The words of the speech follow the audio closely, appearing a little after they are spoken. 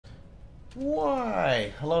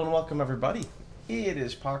Why? Hello and welcome everybody. It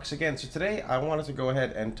is Pohx again. So today I wanted to go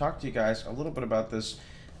ahead and talk to you guys a little bit about this.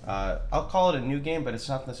 I'll call it a new game, but it's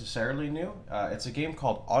not necessarily new. It's a game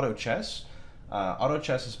called Auto Chess. Auto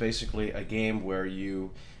Chess is basically a game where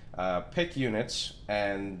you pick units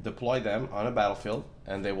and deploy them on a battlefield,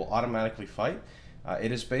 and they will automatically fight.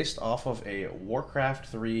 It is based off of a Warcraft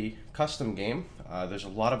 3 custom game. There's a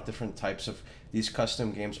lot of different types of these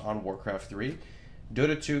custom games on Warcraft 3.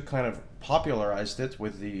 Dota 2 kind of popularized it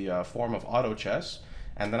with the form of auto chess,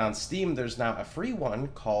 and then on Steam there's now a free one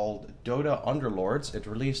called Dota Underlords. It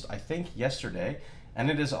released, I think, yesterday, and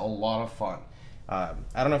it is a lot of fun. I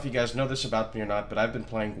don't know if you guys know this about me or not, but I've been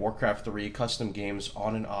playing Warcraft 3 custom games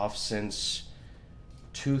on and off since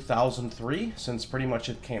 2003, since pretty much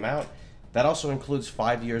it came out. That also includes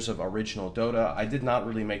 5 years of original Dota. I did not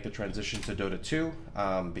really make the transition to Dota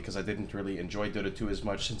 2 because I didn't really enjoy Dota 2 as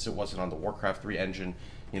much since it wasn't on the Warcraft 3 engine.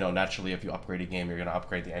 You know, naturally, if you upgrade a game, you're going to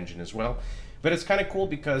upgrade the engine as well. But it's kind of cool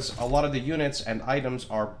because a lot of the units and items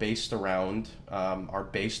are based around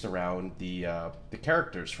the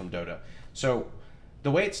characters from Dota. So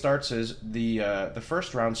the way it starts is the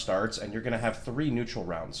first round starts, and you're going to have 3 neutral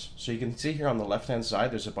rounds. So you can see here on the left-hand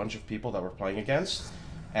side, there's a bunch of people that we're playing against.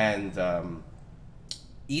 And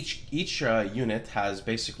each unit has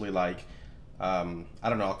basically like I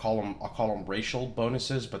don't know, I'll call them racial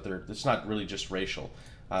bonuses, but it's not really just racial.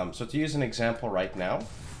 So to use an example right now,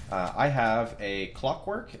 I have a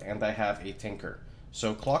Clockwork and I have a Tinker.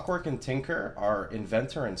 So Clockwork and Tinker are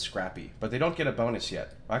Inventor and Scrappy, but they don't get a bonus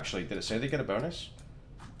yet. Actually, did it say they get a bonus?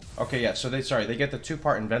 Okay, yeah. So they get the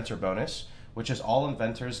 2-part Inventor bonus, which is all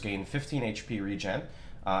Inventors gain 15 HP regen.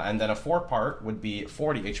 And then a 4-part would be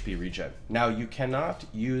 40 HP regen. Now, you cannot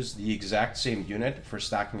use the exact same unit for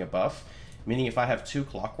stacking a buff, meaning if I have 2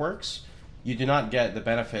 Clockworks, you do not get the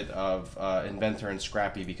benefit of Inventor and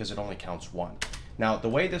Scrappy because it only counts 1. Now, the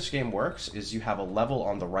way this game works is you have a level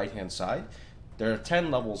on the right-hand side. There are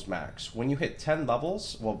 10 levels max. When you hit 10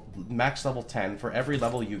 levels, well, max level 10, for every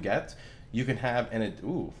level you get, you can have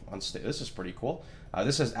this is pretty cool.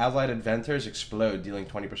 This says allied inventors explode, dealing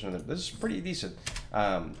 20% of them. This is pretty decent.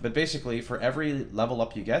 But basically, for every level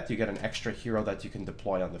up you get an extra hero that you can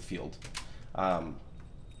deploy on the field.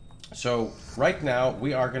 So right now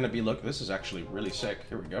we are going to be looking. This is actually really sick.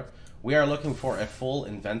 Here we go. We are looking for a full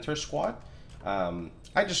inventor squad.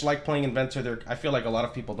 I just like playing inventor. I feel like a lot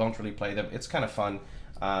of people don't really play them. It's kind of fun.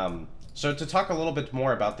 So to talk a little bit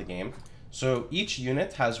more about the game. So each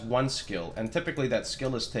unit has 1 skill, and typically that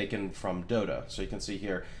skill is taken from Dota. So you can see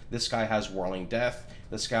here, this guy has Whirling Death,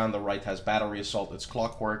 this guy on the right has Battery Assault, it's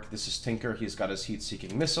Clockwork, this is Tinker, he's got his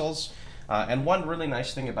Heat-Seeking Missiles. And one really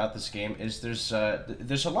nice thing about this game is there's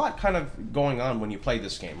a lot kind of going on when you play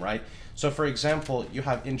this game, right? So for example, you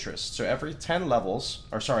have interest. So every 10 levels,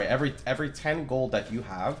 or sorry, every 10 gold that you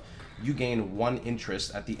have, you gain 1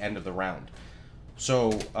 interest at the end of the round.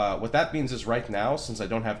 So what that means is right now, since I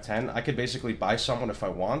don't have 10, I could basically buy someone if I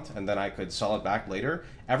want, and then I could sell it back later.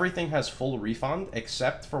 Everything has full refund,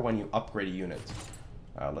 except for when you upgrade a unit.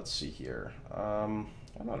 Let's see here. I'm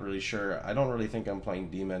not really sure. I don't really think I'm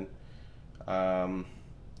playing Demon. I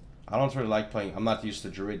don't really like playing... I'm not used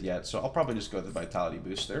to Druid yet, so I'll probably just go with the Vitality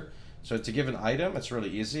Booster. So to give an item, it's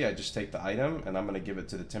really easy. I just take the item, and I'm going to give it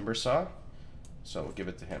to the Timber Saw. So we'll give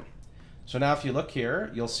it to him. So now if you look here,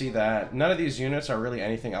 you'll see that none of these units are really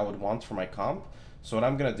anything I would want for my comp. So what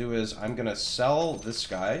I'm going to do is I'm going to sell this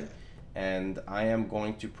guy, and I am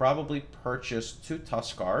going to probably purchase 2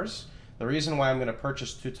 Tuskars. The reason why I'm going to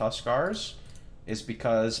purchase 2 Tuskars is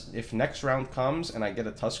because if next round comes and I get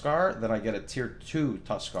a Tuskar, then I get a tier 2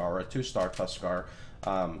 Tuskar or a 2-star Tuskar.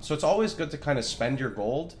 So it's always good to kind of spend your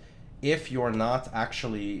gold if you're not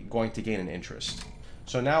actually going to gain an interest.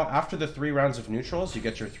 So now, after the 3 rounds of neutrals, you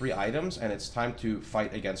get your 3 items, and it's time to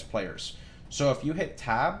fight against players. So if you hit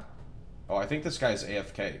tab... Oh, I think this guy's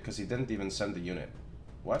AFK, because he didn't even send the unit.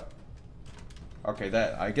 What? Okay,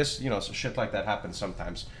 that... I guess, you know, so shit like that happens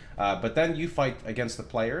sometimes. But then you fight against the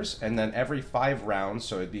players, and then every 5 rounds,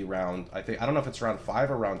 so it'd be round... I don't know if it's round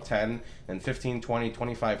 5 or round 10, and 15, 20,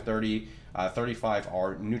 25, 30, 35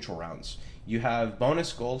 are neutral rounds. You have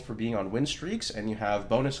bonus gold for being on win streaks, and you have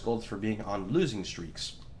bonus gold for being on losing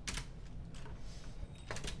streaks.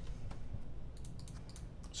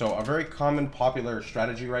 So a very common, popular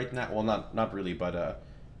strategy right now, well, not really, but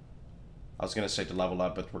I was going to say to level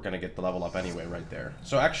up, but we're going to get the level up anyway right there.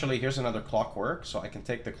 So actually, here's another Clockwork, so I can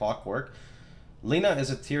take the Clockwork. Lena is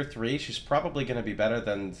a tier 3. She's probably going to be better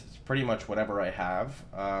than pretty much whatever I have,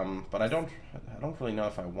 but I don't really know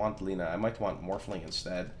if I want Lena. I might want Morphling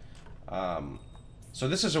instead. So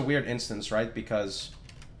this is a weird instance, right? Because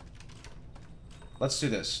let's do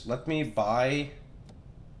this. Let me buy...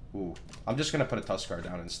 Ooh, I'm just going to put a Tuskar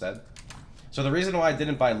down instead. So the reason why I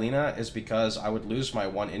didn't buy Lina is because I would lose my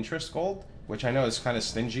 1 interest gold, which I know is kind of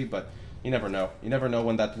stingy, but you never know. You never know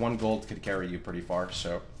when that 1 gold could carry you pretty far,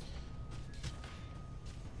 so...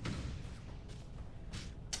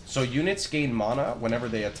 So units gain mana whenever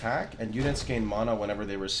they attack, and units gain mana whenever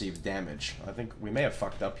they receive damage. I think we may have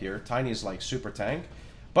fucked up here. Tiny's like super tank.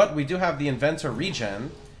 But we do have the Inventor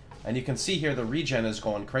regen, and you can see here the regen is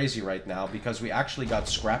going crazy right now because we actually got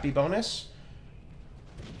Scrappy bonus.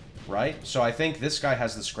 Right? So I think this guy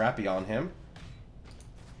has the Scrappy on him.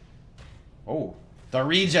 Oh, the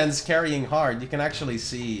regen's carrying hard. You can actually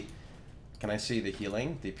see... Can I see the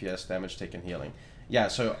healing? DPS, damage taken, healing. Yeah,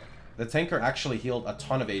 so... The tanker actually healed a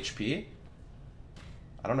ton of HP.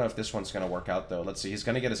 I don't know if this one's going to work out, though. Let's see. He's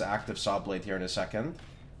going to get his active Sawblade here in a second.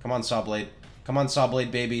 Come on, Sawblade. Come on,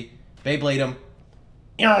 Sawblade, baby. Beyblade him.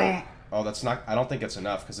 Oh, that's not... I don't think it's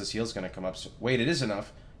enough, because his heal's going to come up soon. Wait, it is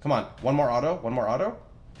enough. Come on. One more auto. One more auto.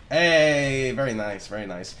 Hey! Very nice. Very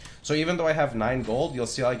nice. So even though I have 9 gold, you'll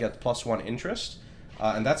see I get +1 interest.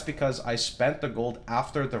 And that's because I spent the gold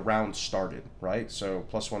after the round started, right? So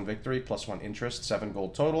 +1 victory, +1 interest, 7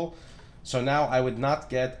 gold total. So now I would not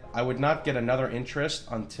get another interest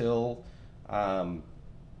until 20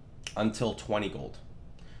 gold.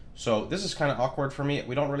 So this is kind of awkward for me.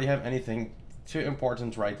 We don't really have anything too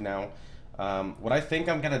important right now. What I think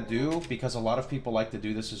I'm gonna do, because a lot of people like to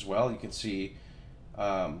do this as well, you can see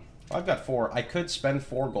I've got 4. I could spend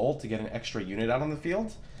 4 gold to get an extra unit out on the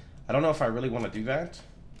field. I don't know if I really want to do that.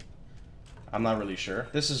 I'm not really sure.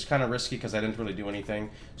 This is kind of risky because I didn't really do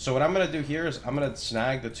anything. So what I'm going to do here is I'm going to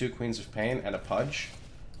snag the 2 Queens of Pain and a Pudge.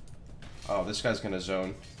 Oh, this guy's going to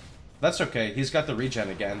zone. That's okay. He's got the regen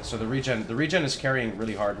again. So the regen is carrying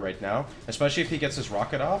really hard right now. Especially if he gets his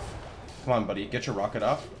rocket off. Come on, buddy. Get your rocket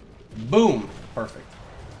off. Boom! Perfect.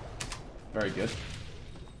 Very good.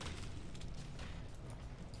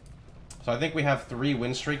 So I think we have 3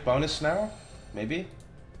 win streak bonus now. Maybe?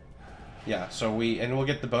 Yeah, so we'll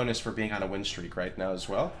get the bonus for being on a win streak right now as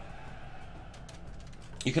well.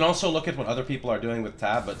 You can also look at what other people are doing with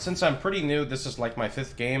Tab, but since I'm pretty new, this is like my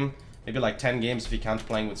 5th game, maybe like 10 games if you count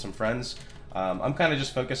playing with some friends. I'm kind of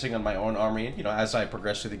just focusing on my own army. You know, as I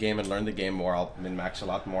progress through the game and learn the game more, I'll min-max a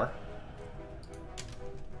lot more.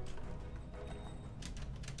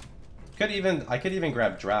 I could even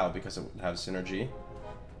grab Drow because it would have synergy.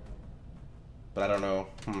 But I don't know.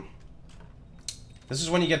 This is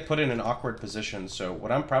when you get put in an awkward position. So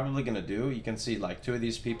what I'm probably going to do, you can see like 2 of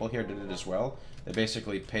these people here did it as well. They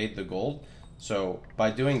basically paid the gold. So by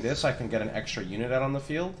doing this, I can get an extra unit out on the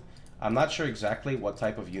field. I'm not sure exactly what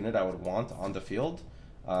type of unit I would want on the field.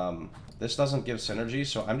 This doesn't give synergy,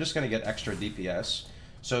 so I'm just going to get extra DPS.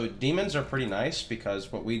 So demons are pretty nice because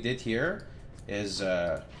what we did here is...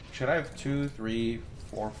 should I have 2, 3,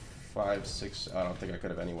 4, 5, 6... I don't think I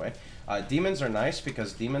could have anyway. Demons are nice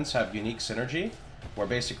because demons have unique synergy, where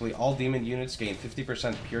basically all demon units gain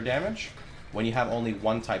 50% pure damage when you have only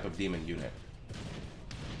one type of demon unit.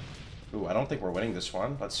 Ooh, I don't think we're winning this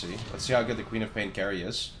one. Let's see. Let's see how good the Queen of Pain carry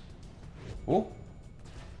is. Ooh.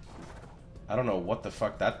 I don't know what the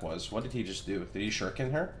fuck that was. What did he just do? Did he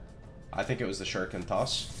shuriken her? I think it was the shuriken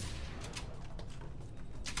toss.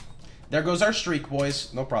 There goes our streak,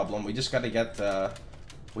 boys. No problem. We just gotta get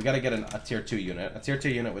we gotta get a tier 2 unit. A tier 2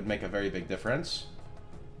 unit would make a very big difference.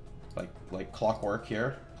 Like Clockwork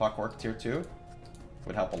here. Clockwork tier 2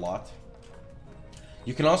 would help a lot.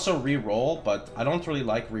 You can also re-roll, but I don't really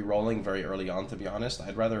like re-rolling very early on, to be honest.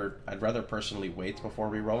 I'd rather personally wait before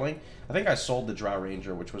re-rolling. I think I sold the Drow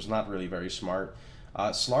Ranger, which was not really very smart.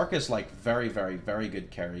 Slark is like very, very, very good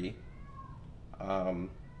carry.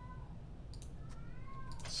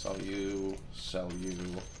 Sell you.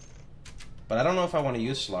 But I don't know if I want to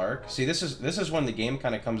use Slark. See, this is when the game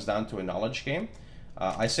kind of comes down to a knowledge game.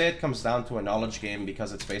 I say it comes down to a knowledge game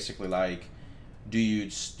because it's basically like, do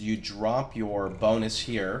you drop your bonus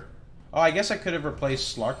here? Oh, I guess I could have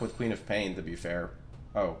replaced Slark with Queen of Pain, to be fair.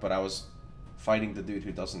 Oh, but I was fighting the dude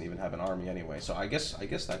who doesn't even have an army anyway. So I guess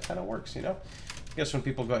that kind of works, you know? I guess when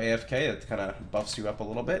people go AFK, it kind of buffs you up a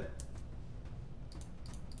little bit.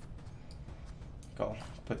 I'll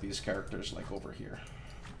put these characters like over here.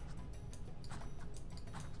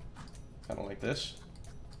 Kind of like this.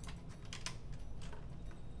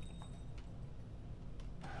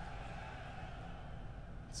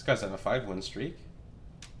 This guy's on a 5-win streak.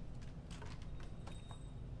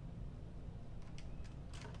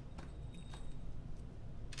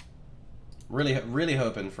 Really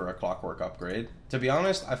hoping for a Clockwork upgrade. To be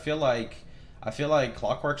honest, I feel like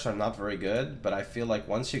Clockworks are not very good, but I feel like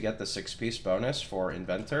once you get the 6-piece bonus for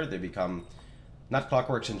Inventor, they become Not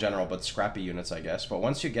clockworks in general, but scrappy units, I guess. But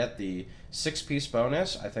once you get the 6-piece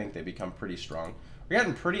bonus, I think they become pretty strong. We're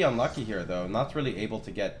getting pretty unlucky here, though. Not really able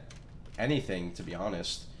to get anything, to be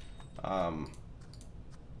honest.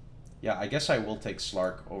 Yeah, I guess I will take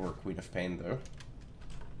Slark over Queen of Pain, though.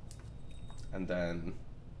 And then...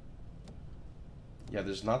 yeah,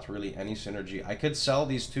 there's not really any synergy. I could sell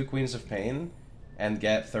these 2 Queens of Pain and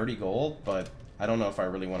get 30 gold, but I don't know if I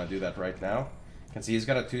really want to do that right now. You can see he's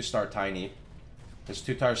got a 2-star Tiny. His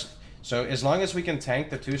 2 stars. So as long as we can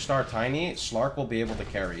tank the 2-star Tiny, Slark will be able to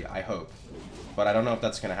carry, I hope. But I don't know if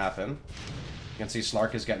that's going to happen. You can see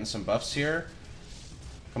Slark is getting some buffs here.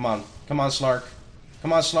 Come on. Come on, Slark.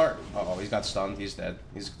 Come on, Slark. Uh oh, he's got stunned. He's dead.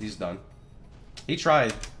 He's done. He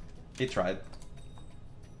tried. He tried.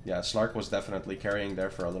 Yeah, Slark was definitely carrying there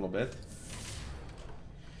for a little bit.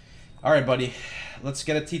 Alright, buddy. Let's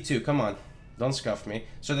get a T2. Come on. Don't scuff me.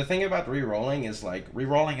 So the thing about re-rolling is, like,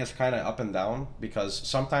 re-rolling is kind of up and down, because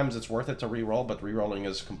sometimes it's worth it to re-roll, but re-rolling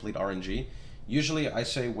is complete RNG. Usually I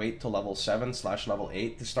say wait till level 7/level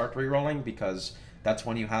 8 to start re-rolling, because that's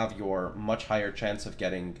when you have your much higher chance of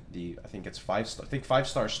getting the, I think it's 5-star. I think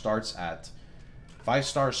 5-star starts at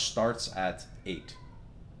 5-star starts at 8.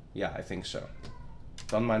 Yeah, I think so.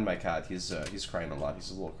 Don't mind my cat. He's crying a lot.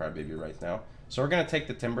 He's a little crybaby right now. So we're gonna take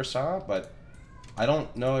the Timber Saw, but I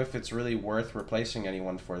don't know if it's really worth replacing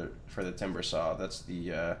anyone for the Timber Saw. That's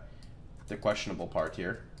the questionable part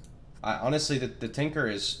here. Honestly, the Tinker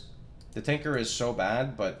is so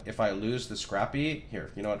bad. But if I lose the Scrappy,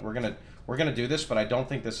 here, you know what? We're gonna do this, but I don't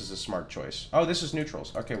think this is a smart choice. Oh, this is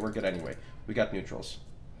neutrals. Okay, we're good anyway. We got neutrals.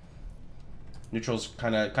 Neutrals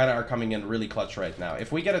kind of are coming in really clutch right now.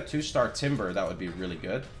 If we get a 2-star Timber, that would be really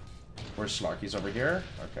good. Where's Slark? He's over here.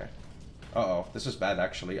 Okay. Uh-oh, this is bad,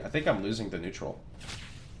 actually. I think I'm losing the neutral.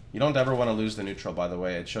 You don't ever want to lose the neutral, by the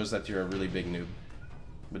way. It shows that you're a really big noob.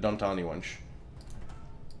 But don't tell anyone.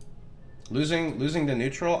 Losing the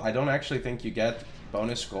neutral, I don't actually think you get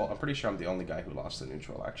bonus gold. I'm pretty sure I'm the only guy who lost the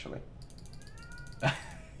neutral, actually.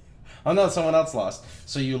 Oh no, someone else lost.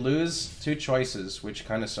 So you lose 2 choices, which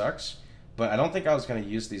kind of sucks. But I don't think I was going to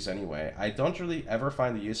use these anyway. I don't really ever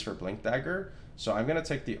find the use for Blink Dagger. So I'm going to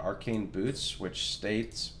take the Arcane Boots, which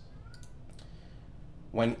states...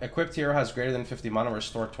 when equipped hero has greater than 50 mana,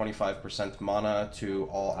 restore 25% mana to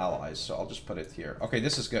all allies. So I'll just put it here. Okay,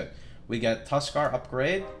 this is good. We get Tuskar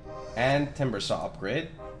upgrade and Timber Saw upgrade,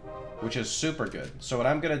 which is super good. So what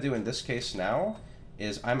I'm going to do in this case now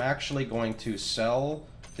is I'm actually going to sell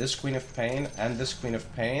this Queen of Pain and this Queen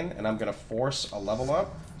of Pain, and I'm going to force a level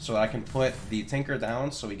up so that I can put the Tinker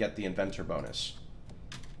down so we get the Inventor bonus.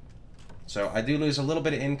 So I do lose a little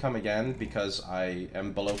bit of income again because I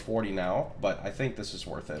am below 40 now, but I think this is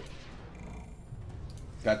worth it.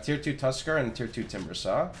 Got tier 2 Tuskar and tier 2 Timber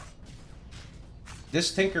Saw.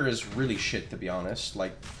 This Tinker is really shit, to be honest.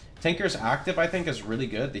 Like, Tinker's active, I think, is really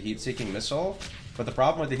good, the Heat-Seeking Missile. But the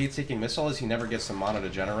problem with the Heat-Seeking Missile is he never gets the mana to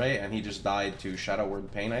generate, and he just died to Shadow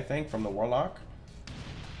Word Pain, I think, from the Warlock.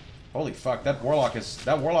 Holy fuck, that Warlock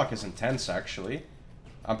is intense, actually.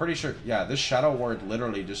 I'm pretty sure, yeah, this Shadow Word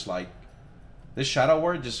literally just, like... this Shadow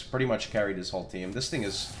Word just pretty much carried his whole team. This thing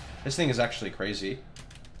is actually crazy.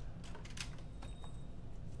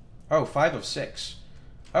 Oh, 5 of 6.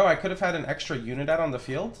 Oh, I could have had an extra unit out on the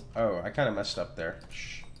field? Oh, I kind of messed up there.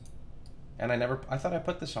 Shh. And I thought I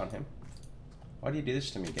put this on him. Why do you do this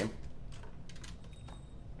to me, game?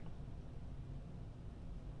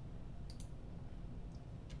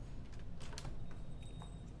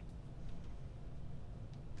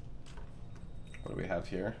 What do we have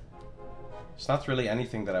here? It's not really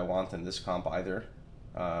anything that I want in this comp either.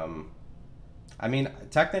 I mean,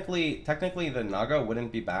 technically the Naga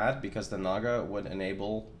wouldn't be bad because the Naga would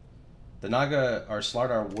enable... the Naga or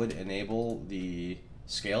Slardar would enable the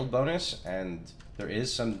scaled bonus, and there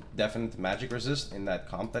is some definite magic resist in that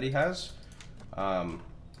comp that he has.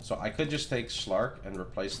 So I could just take Slark and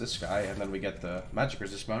replace this guy, and then we get the magic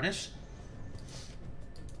resist bonus.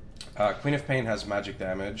 Queen of Pain has magic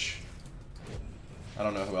damage. I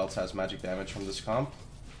don't know who else has magic damage from this comp.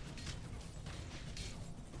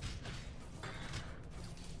 I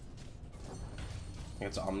think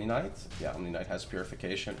it's Omni Knight. Yeah, Omni Knight has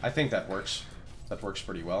Purification. I think that works. That works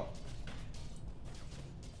pretty well.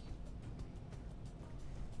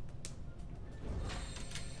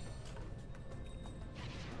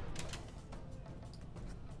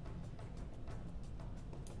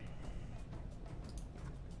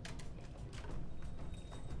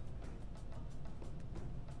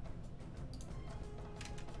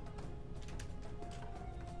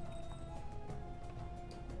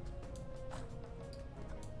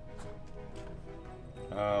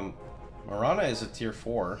 Marana is a tier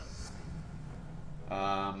 4.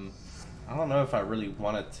 I don't know if I really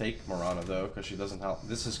want to take Mirana though, because she doesn't help.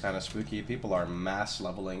 This is kind of spooky. People are mass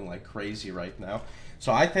leveling like crazy right now.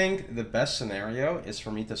 So I think the best scenario is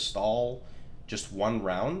for me to stall just one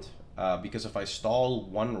round, because if I stall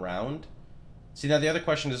one round... See, now the other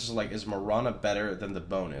question is like, is Mirana better than the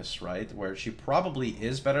bonus, right? Where she probably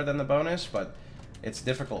is better than the bonus, but it's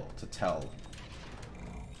difficult to tell.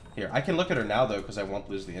 Here, I can look at her now though, because I won't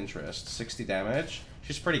lose the interest. 60 damage.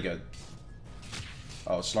 She's pretty good.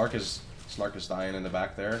 Oh, Slark is dying in the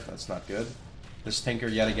back there. That's not good. This Tinker,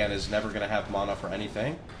 yet again, is never going to have mana for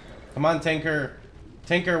anything. Come on, Tinker.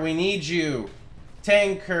 Tinker, we need you.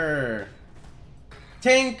 Tinker.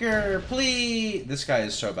 Tinker, please. This guy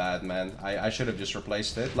is so bad, man. I should have just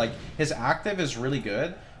replaced it. Like, his active is really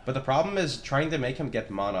good, but the problem is trying to make him get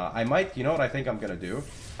mana. I might, you know what I think I'm going to do?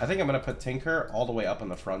 I think I'm going to put Tinker all the way up in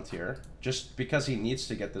the front here, just because he needs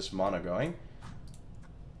to get this mana going.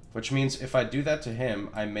 Which means if I do that to him,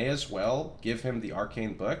 I may as well give him the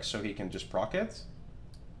Arcane Book so he can just proc it.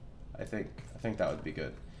 I think that would be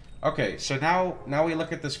good. Okay, so now we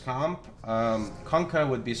look at this comp. Kunkka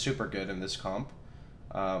would be super good in this comp.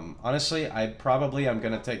 Honestly, I'm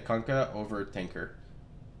going to take Kunkka over Tinker.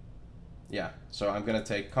 Yeah, so I'm going to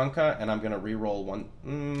take Kunkka and I'm going to reroll one.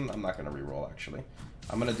 I'm not going to reroll actually.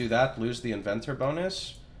 I'm going to do that, lose the Inventor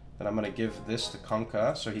bonus. Then I'm going to give this to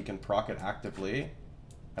Kunkka so he can proc it actively.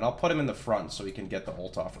 And I'll put him in the front so he can get the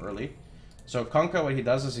ult off early. So Kunkka, what he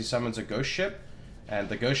does is he summons a Ghost Ship. And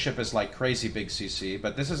the Ghost Ship is like crazy big CC.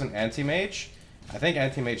 But this is an Anti-Mage. I think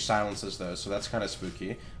Anti-Mage silences those, so that's kind of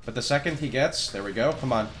spooky. But the second he gets... There we go.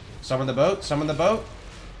 Come on. Summon the boat. Summon the boat.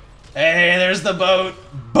 Hey, there's the boat.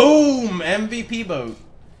 Boom! MVP boat.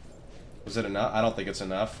 Was it enough? I don't think it's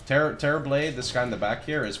enough. Terrorblade, this guy in the back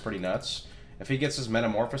here, is pretty nuts. If he gets his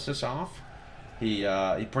Metamorphosis off, he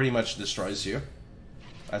pretty much destroys you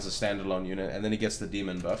as a standalone unit, and then he gets the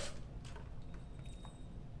demon buff.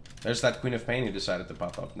 There's that Queen of Pain who decided to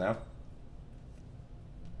pop up now.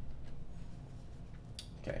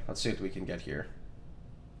 Okay, let's see what we can get here.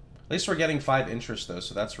 At least we're getting 5 interest though,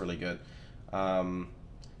 so that's really good.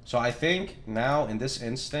 So I think now in this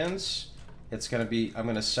instance, it's gonna be, I'm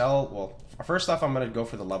gonna sell, well, first off I'm gonna go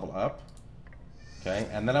for the level up. Okay,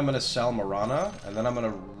 and then I'm gonna sell Mirana, and then I'm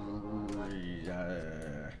gonna,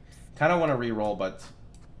 kind of want to reroll, but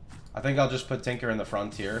I think I'll just put Tinker in the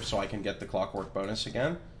front here so I can get the Clockwork bonus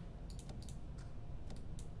again.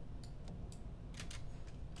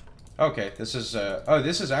 Okay, this is, oh,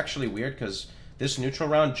 this is actually weird because this neutral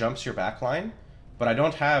round jumps your backline, but I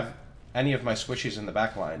don't have any of my squishies in the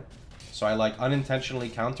backline. So I, like, unintentionally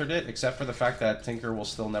countered it, except for the fact that Tinker will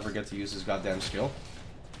still never get to use his goddamn skill.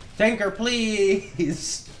 Tinker,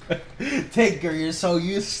 please! Tinker, you're so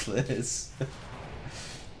useless.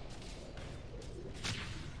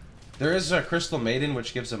 There is a Crystal Maiden,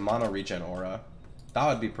 which gives a Mono Regen Aura. That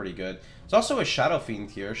would be pretty good. There's also a Shadow Fiend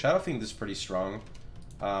here. Shadow Fiend is pretty strong.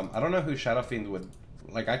 I don't know who Shadow Fiend would...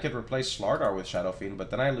 Like, I could replace Slardar with Shadow Fiend, but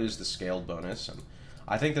then I lose the scaled bonus, and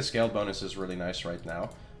I think the scaled bonus is really nice right now.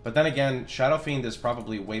 But then again, Shadow Fiend is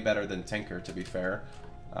probably way better than Tinker, to be fair.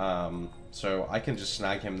 So I can just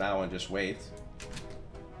snag him now and just wait.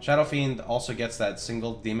 Shadow Fiend also gets that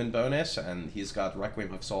single demon bonus, and he's got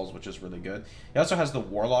Requiem of Souls, which is really good. He also has the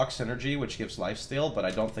Warlock synergy, which gives lifesteal, but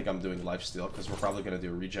I don't think I'm doing lifesteal, because we're probably going to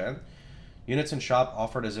do regen. Units in shop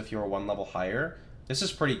offered as if you were 1 level higher. This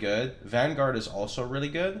is pretty good. Vanguard is also really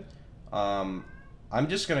good. I'm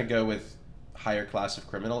just going to go with higher class of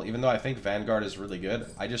criminal, even though I think Vanguard is really good.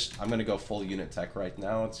 I'm going to go full unit tech right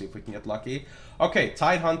now. Let's see if we can get lucky. Okay,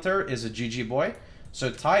 Tidehunter is a GG boy. So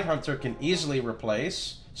Tidehunter can easily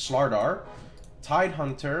replace Slardar.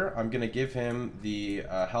 Tidehunter, I'm going to give him the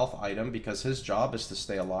health item because his job is to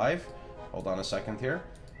stay alive. Hold on a second here.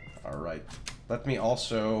 Alright. Let me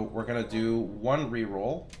also... We're going to do 1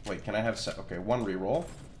 reroll. Wait, can I have... Okay, 1 reroll.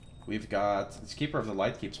 We've got... This Keeper of the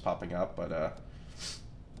Light keeps popping up, but...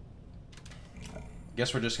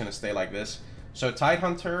 guess we're just going to stay like this. So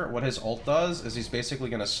Tidehunter, what his ult does is he's basically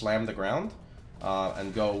going to slam the ground.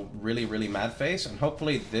 And go really, really mad face. And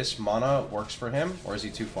hopefully this mana works for him. Or is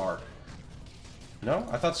he too far? No?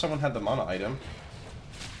 I thought someone had the mana item.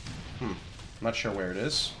 Not sure where it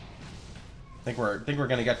is. I think we're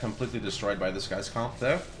gonna get completely destroyed by this guy's comp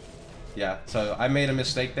though. Yeah, so I made a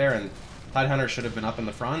mistake there, and Tidehunter should have been up in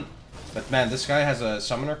the front. But man, this guy has a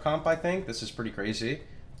summoner comp, I think. This is pretty crazy.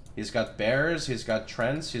 He's got bears, he's got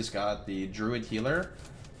Trents, he's got the druid healer.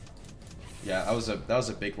 Yeah, that was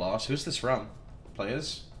a big loss. Who's this from?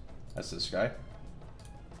 Players? That's this guy.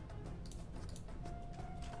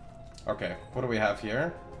 Okay, what do we have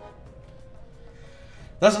here?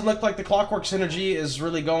 Doesn't look like the Clockwork synergy is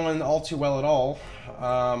really going all too well at all.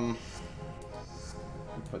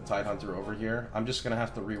 Put Tidehunter over here. I'm just gonna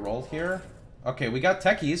have to re-roll here. Okay, we got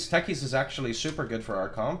Techies. Techies is actually super good for our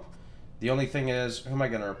comp. The only thing is, who am I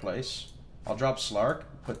gonna replace? I'll drop Slark,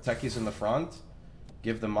 put Techies in the front,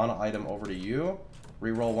 give the mana item over to you,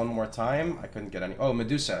 re-roll one more time. I couldn't get any. Oh,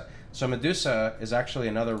 Medusa. So Medusa is actually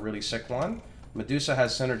another really sick one. Medusa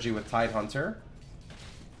has synergy with Tidehunter.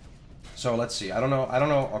 So let's see. I don't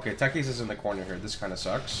know. Okay, Techies is in the corner here. This kind of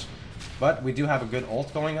sucks. But we do have a good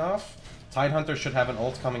ult going off. Tidehunter should have an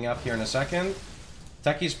ult coming up here in a second.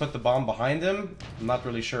 Techies put the bomb behind him. I'm not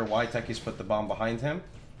really sure why Techies put the bomb behind him.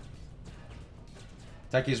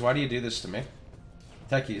 Techies, why do you do this to me?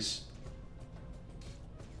 Techies.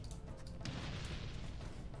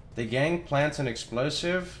 They gang plants an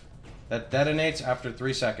explosive that detonates after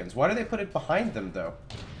 3 seconds. Why do they put it behind them, though?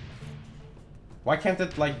 Why can't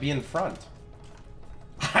it, like, be in front?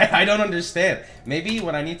 I don't understand. Maybe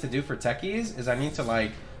what I need to do for Techies is I need to,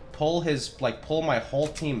 like, pull my whole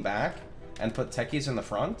team back and put Techies in the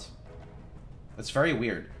front. That's very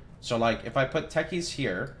weird. So, like, if I put Techies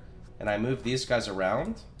here and I move these guys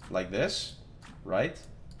around like this, right?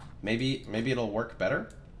 Maybe it'll work better.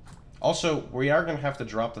 Also, we are going to have to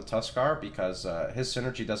drop the Tuskar because his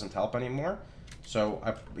synergy doesn't help anymore. So,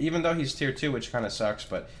 even though he's tier 2, which kind of sucks,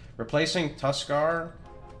 but replacing Tuskar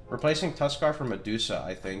for Medusa,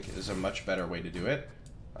 I think, is a much better way to do it.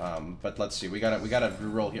 But let's see, we gotta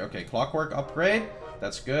reroll here. Okay, Clockwork upgrade,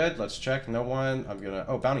 that's good. Let's check. No one.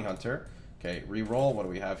 Oh, Bounty Hunter. Okay, reroll. What do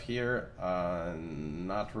we have here?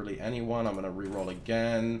 Not really anyone. I'm gonna reroll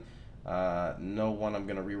again. No one. I'm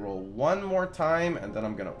gonna reroll one more time, and then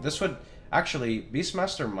I'm gonna. This would actually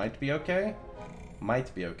Beastmaster might be okay.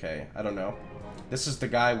 Might be okay. I don't know. This is the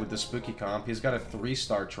guy with the spooky comp. He's got a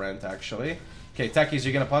 3-star Trent actually. Okay, Techies,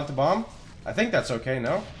 you gonna punt the bomb? I think that's okay.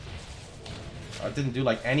 No. It didn't do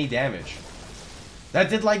like any damage. That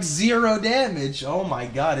did like 0 damage. Oh my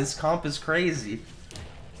god, his comp is crazy.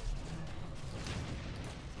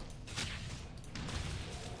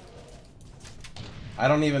 I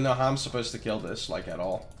don't even know how I'm supposed to kill this, like, at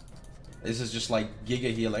all. This is just like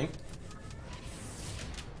giga healing.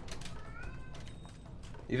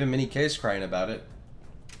 Even Mini K's crying about it.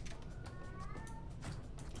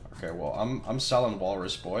 Okay, well, I'm selling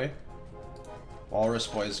Walrus Boy. Walrus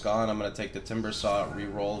Boy is gone. I'm gonna take the Timber Saw,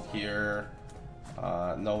 re-roll here.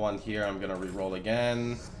 No one here. I'm gonna re-roll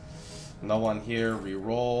again. No one here.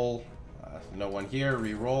 Re-roll. No one here.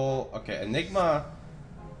 Re-roll. Okay, Enigma.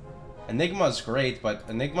 Enigma's great, but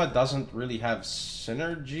Enigma doesn't really have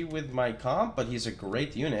synergy with my comp. But he's a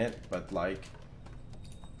great unit. But like,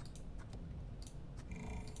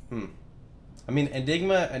 I mean,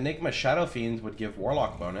 Enigma Shadow Fiend would give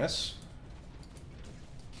Warlock bonus.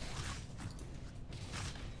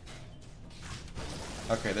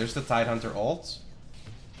 Okay, there's the Tidehunter ult.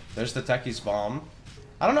 There's the Techies bomb.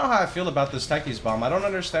 I don't know how I feel about this Techies bomb. I don't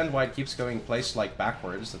understand why it keeps going placed like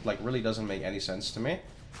backwards. It like really doesn't make any sense to me.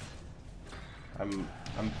 I'm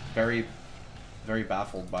very, very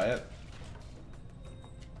baffled by it.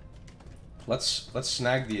 Let's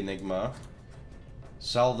snag the Enigma.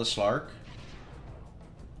 Sell the Slark.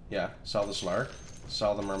 Yeah, sell the Slark.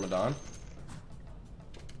 Sell the Myrmidon.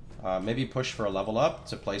 Maybe push for a level up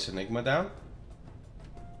to place Enigma down.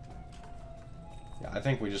 Yeah, I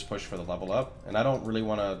think we just push for the level up. And I don't really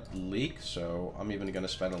want to leak, so I'm even going to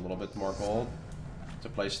spend a little bit more gold to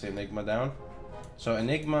place the Enigma down. So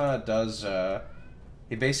Enigma does,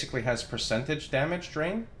 he basically has percentage damage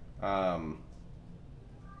drain.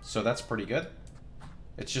 So that's pretty good.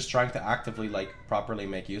 It's just trying to actively, like, properly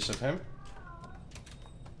make use of him.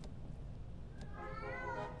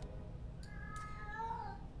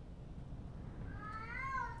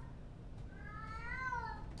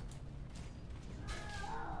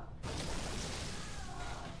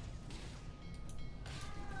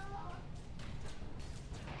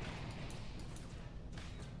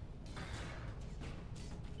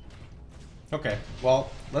 Okay,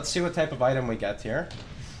 well, let's see what type of item we get here.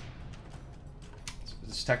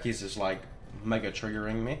 This Techies is, like, mega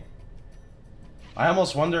triggering me. I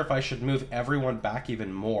almost wonder if I should move everyone back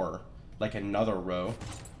even more. Like another row.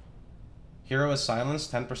 Hero is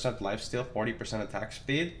silenced, 10% lifesteal, 40% attack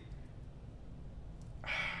speed.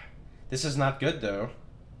 This is not good, though.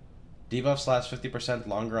 Debuffs last 50%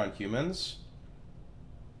 longer on humans.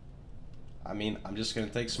 I mean, I'm just gonna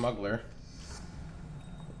take Smuggler.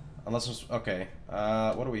 Unless it's, okay,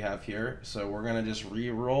 what do we have here? So we're gonna just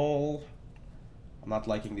re-roll. I'm not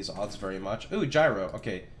liking these odds very much. Ooh, Gyro,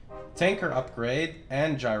 okay. Tanker upgrade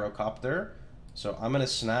and Gyrocopter. So I'm gonna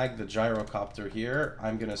snag the Gyrocopter here.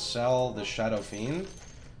 I'm gonna sell the Shadow Fiend.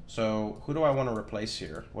 So who do I want to replace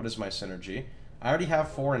here? What is my synergy? I already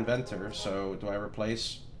have 4 Inventor, so do I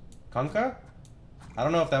replace Kunkka? I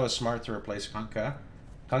don't know if that was smart to replace Kunkka.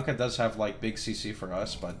 Kunkka does have like big CC for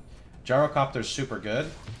us, but Gyrocopter's super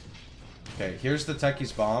good. Okay, here's the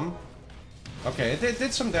Techie's bomb. Okay, it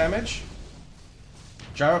did some damage.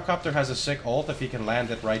 Gyrocopter has a sick ult if he can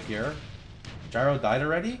land it right here. Gyro died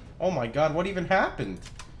already? Oh my god, what even happened?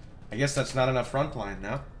 I guess that's not enough frontline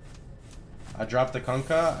now. I dropped the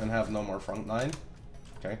Kunkka and have no more frontline.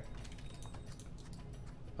 Okay.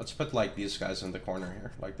 Let's put like these guys in the corner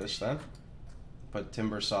here, like this then. Put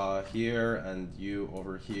Timbersaw here, and you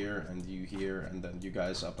over here, and you here, and then you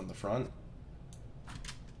guys up in the front.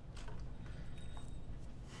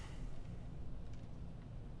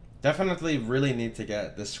 Definitely really need to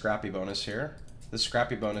get this Scrappy bonus here. This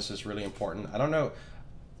Scrappy bonus is really important. I don't know.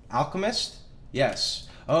 Alchemist? Yes.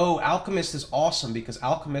 Oh, Alchemist is awesome because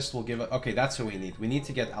Alchemist will give it... Okay, that's who we need. We need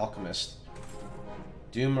to get Alchemist.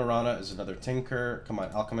 Doom Marana is another Tinker. Come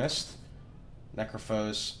on, Alchemist.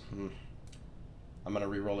 Necrophos. I'm going to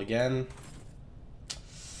reroll again.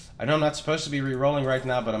 I know I'm not supposed to be rerolling right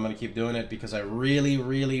now, but I'm going to keep doing it because I really,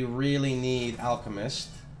 really, really need Alchemist.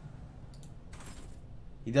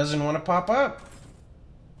 He doesn't want to pop up.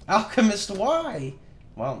 Alchemist, why?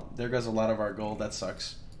 Well, there goes a lot of our gold. That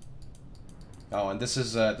sucks. Oh, and this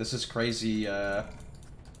is crazy. This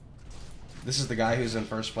is the guy who's in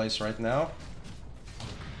first place right now.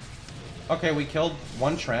 Okay, we killed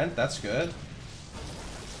one Trent. That's good.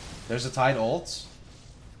 There's a Tide ult.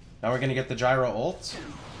 Now we're gonna get the Gyro ult.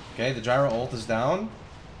 Okay, the Gyro ult is down.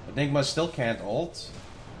 Enigma still can't ult.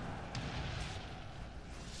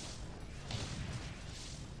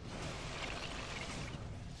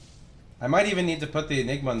 I might even need to put the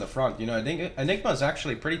Enigma in the front. You know, Enigma is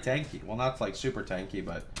actually pretty tanky. Well, not like super tanky,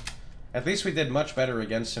 but at least we did much better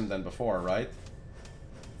against him than before, right?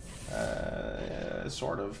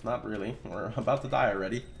 Sort of. Not really. We're about to die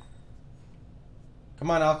already.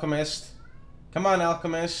 Come on, Alchemist. Come on,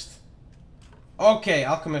 Alchemist. Okay,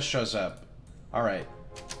 Alchemist shows up. Alright.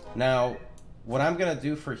 Now, what I'm going to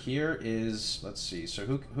do for here is... Let's see. So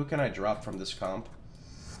who can I drop from this comp?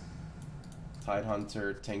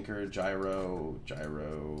 Tidehunter, Tinker, Gyro,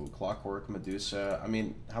 Clockwork, Medusa. I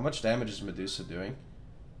mean, how much damage is Medusa doing?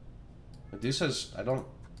 Medusa's... I don't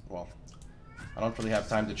really have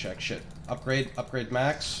time to check. Shit. Upgrade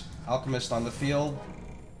max. Alchemist on the field.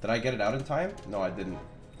 Did I get it out in time? No, I didn't.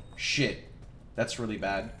 Shit. That's really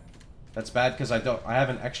bad. That's bad because I have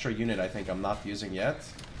an extra unit I think I'm not using yet.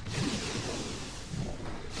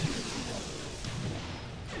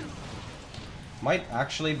 Might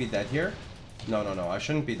actually be dead here. No, I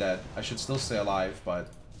shouldn't be dead. I should still stay alive, but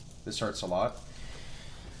this hurts a lot.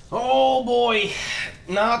 Oh boy!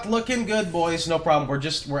 Not looking good, boys. No problem.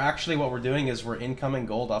 We're actually, what we're doing is we're incoming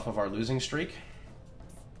gold off of our losing streak.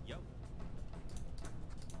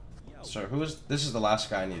 So this is the last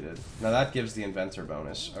guy I needed. Now that gives the Inventor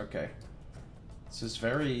bonus. Okay. This is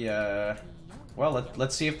very, well,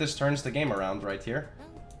 let's see if this turns the game around right here.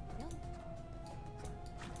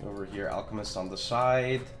 Over here, Alchemist on the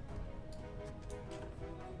side.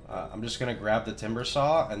 I'm just gonna grab the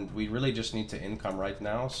Timbersaw, and we really just need to income right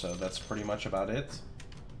now, so that's pretty much about it.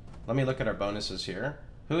 Let me look at our bonuses here.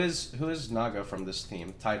 Who is Naga from this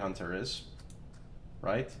team? Tidehunter is.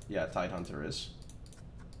 Right? Yeah, Tidehunter is.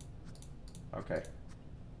 Okay.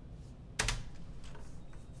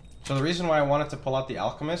 So the reason why I wanted to pull out the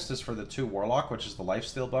Alchemist is for the 2 Warlock, which is the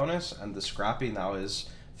lifesteal bonus, and the Scrappy now is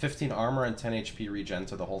 15 armor and 10 HP regen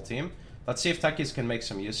to the whole team. Let's see if Techies can make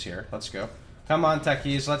some use here. Let's go. Come on,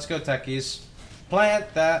 Techies. Let's go, Techies.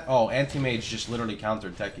 Plant that. Oh, Anti-Mage just literally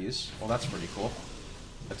countered Techies. Well, that's pretty cool.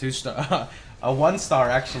 A 2-star... a 1-star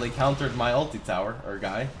actually countered my ulti tower, or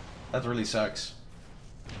guy. That really sucks.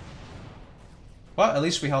 But at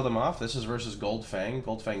least we held him off. This is versus Goldfang.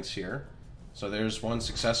 Goldfang's here. So there's one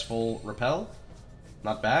successful repel.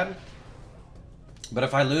 Not bad. But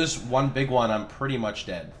if I lose one big one, I'm pretty much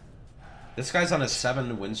dead. This guy's on a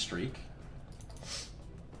 7-win streak.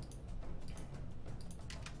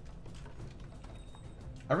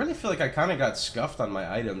 I really feel like I kind of got scuffed on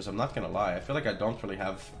my items. I'm not going to lie. I feel like I don't really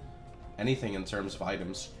have anything in terms of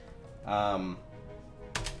items. And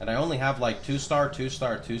I only have like 2-star,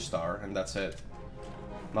 2-star, 2-star, and that's it.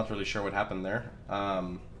 I'm not really sure what happened there.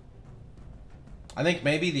 I think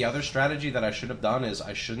maybe the other strategy that I should have done is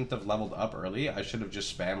I shouldn't have leveled up early. I should have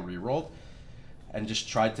just spam rerolled and just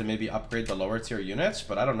tried to maybe upgrade the lower tier units.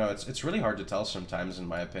 But I don't know. It's really hard to tell sometimes, in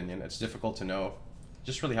my opinion. It's difficult to know.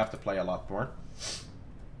 Just really have to play a lot more.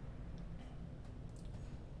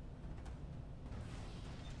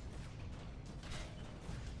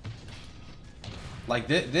 Like,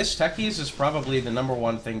 this techies is probably the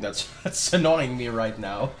 #1 thing that's annoying me right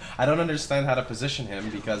now. I don't understand how to position him,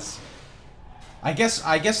 because... I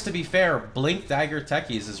guess to be fair, blink dagger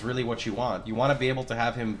techies is really what you want. You want to be able to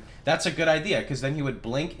have him... That's a good idea, because then he would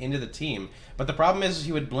blink into the team. But the problem is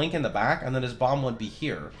he would blink in the back, and then his bomb would be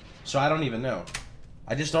here. So I don't even know.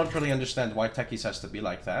 I just don't really understand why techies has to be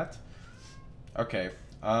like that. Okay.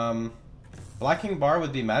 Blacking bar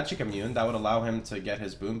would be magic immune. That would allow him to get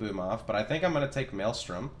his boom boom off. But I think I'm going to take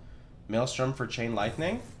Maelstrom. Maelstrom for chain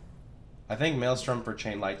lightning. I think Maelstrom for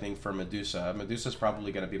chain lightning for Medusa. Medusa's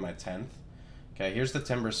probably going to be my 10th. Okay, here's the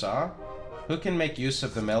Timber Saw. Who can make use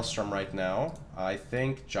of the Maelstrom right now? I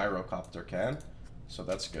think Gyrocopter can. So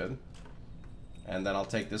that's good. And then I'll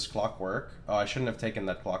take this Clockwork. Oh, I shouldn't have taken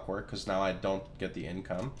that Clockwork, because now I don't get the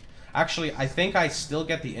income. Actually, I think I still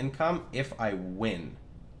get the income if I win.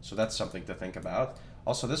 So that's something to think about.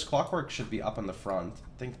 Also, this Clockwork should be up in the front.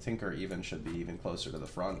 I think Tinker even should be even closer to the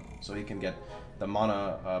front, so he can get the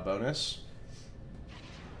mana bonus.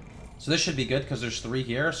 So this should be good, because there's 3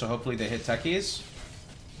 here, so hopefully they hit techies.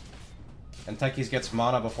 And techies gets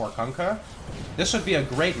mana before Kunkka. This would be a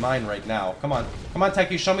great mine right now. Come on. Come on,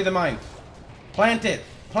 techies, show me the mine. Plant it!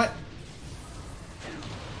 Plant...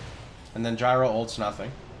 And then Gyro ults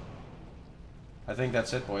nothing. I think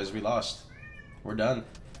that's it, boys. We lost. We're done.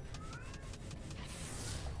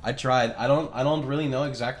 I tried. I don't really know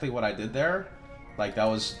exactly what I did there. Like, that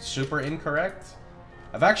was super incorrect.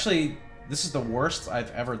 I've actually... This is the worst I've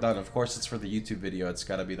ever done. Of course, it's for the YouTube video. It's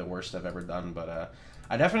gotta be the worst I've ever done, but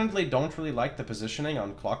I definitely don't really like the positioning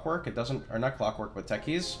on Clockwork. It doesn't... Or not Clockwork, but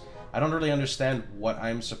techies. I don't really understand what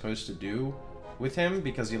I'm supposed to do with him,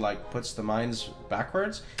 because he, like, puts the mines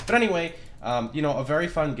backwards. But anyway, you know, a very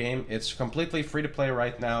fun game. It's completely free to play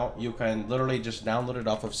right now. You can literally just download it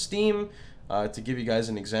off of Steam. To give you guys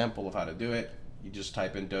an example of how to do it, you just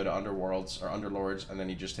type in Dota Underworlds or Underlords, and then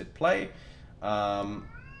you just hit play.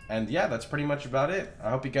 And yeah, that's pretty much about it. I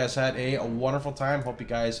hope you guys had a wonderful time. Hope you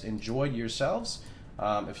guys enjoyed yourselves.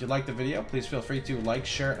 If you liked the video, please feel free to like,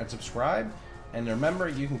 share, and subscribe. And remember,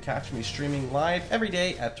 you can catch me streaming live every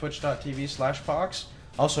day at twitch.tv/Pohx.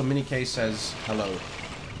 Also, Mini K says hello.